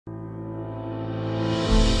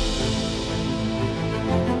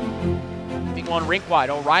one rink wide.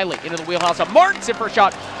 O'Reilly into the wheelhouse of Martinson for a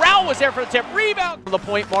shot. Rowell was there for the tip. Rebound from the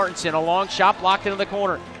point. Martinson, a long shot blocked into the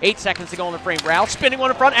corner. 8 seconds to go in the frame. Rowell spinning one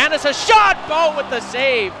in front. Annis a shot. Bo with the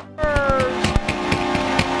save.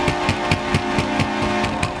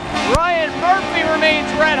 Ryan Murphy remains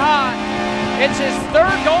red hot. It's his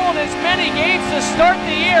third goal in as many games to start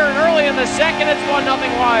the year, and early in the second, it's 1-0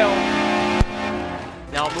 Wild.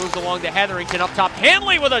 Now it moves along to Hetherington up top.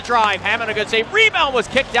 Hanley with a drive. Hammond a good save. Rebound was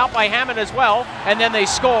kicked out by Hammond as well, and then they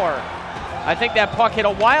score. I think that puck hit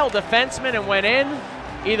a Wild defenseman and went in.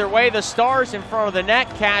 Either way, the Stars in front of the net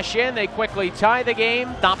cash in. They quickly tie the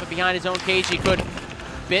game. Stop it behind his own cage. He could.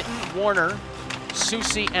 Bitton, Warner,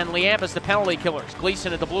 Soucy, and Liambas, the penalty killers.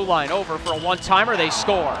 Gleason at the blue line. Over for a one-timer. They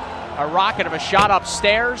score. A rocket of a shot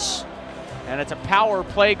upstairs. And it's a power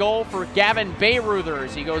play goal for Gavin Bayreuther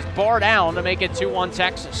as he goes bar down to make it 2-1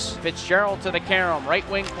 Texas. Fitzgerald to the carom, right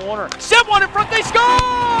wing corner. Set one in front, they score!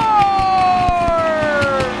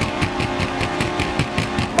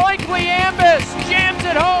 Mike Liambas jams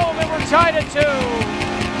it home and we're tied at 2.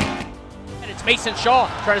 And it's Mason Shaw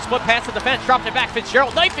trying to split past the defense, dropped it back.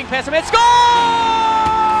 Fitzgerald knifing past him and scores!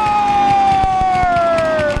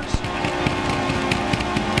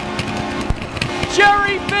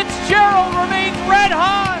 Jerry Fitzgerald remains red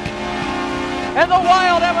hot, and the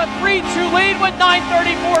Wild have a 3-2 lead with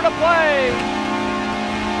 9:34 to play.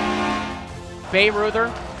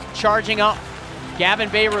 Bayreuther charging up. Gavin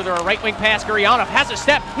Bayreuther, a right wing pass. Gurianov has a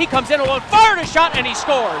step. He comes in alone, fired a shot, and he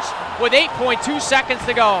scores with 8.2 seconds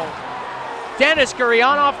to go. Dennis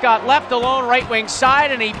Gurianov got left alone right wing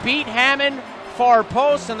side, and he beat Hammond far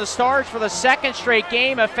post, and the Stars for the second straight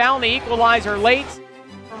game have found the equalizer late.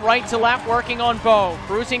 Right to left, working on Bo.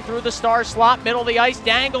 Cruising through the Star slot, middle of the ice,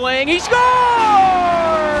 dangling. He scores!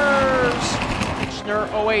 Kitchener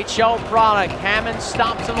OHL product. Hammond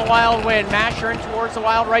stops in the Wild win. Masher in towards the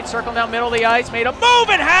Wild right circle down middle of the ice. Made a move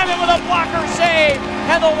and Hammond with a blocker save.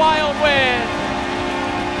 And the Wild win.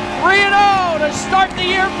 3-0 to start the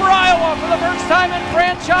year for Iowa for the first time in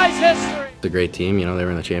franchise history. It's a great team. You know, they were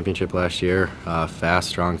in the championship last year. Fast,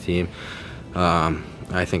 strong team.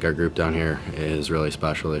 I think our group down here is really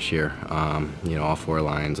special this year. You know, all 4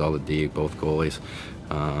 lines, all the D, both goalies.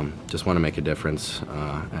 Just want to make a difference.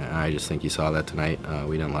 I just think you saw that tonight.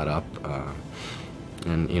 We didn't let up.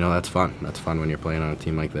 And, you know, that's fun. That's fun when you're playing on a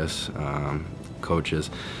team like this. Coach is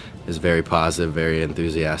very positive, very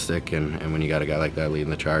enthusiastic, and when you got a guy like that leading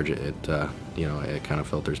the charge, you know, it kind of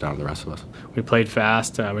filters down to the rest of us. We played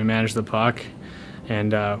fast. We managed the puck.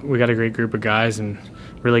 And we got a great group of guys and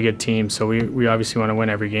really good team, so we obviously want to win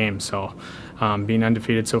every game. So being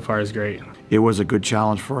undefeated so far is great. It was a good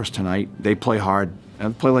challenge for us tonight. They play hard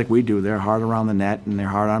and play like we do. They're hard around the net and they're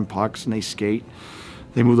hard on pucks and they skate.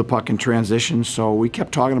 They move the puck in transition. So we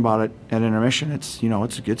kept talking about it at intermission. It's, you know,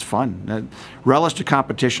 it's fun. Relish the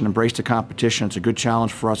competition, embrace the competition. It's a good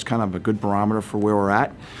challenge for us, kind of a good barometer for where we're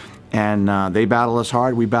at. And they battled us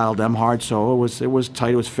hard, we battled them hard, so it was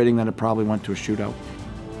tight. It was fitting that it probably went to a shootout.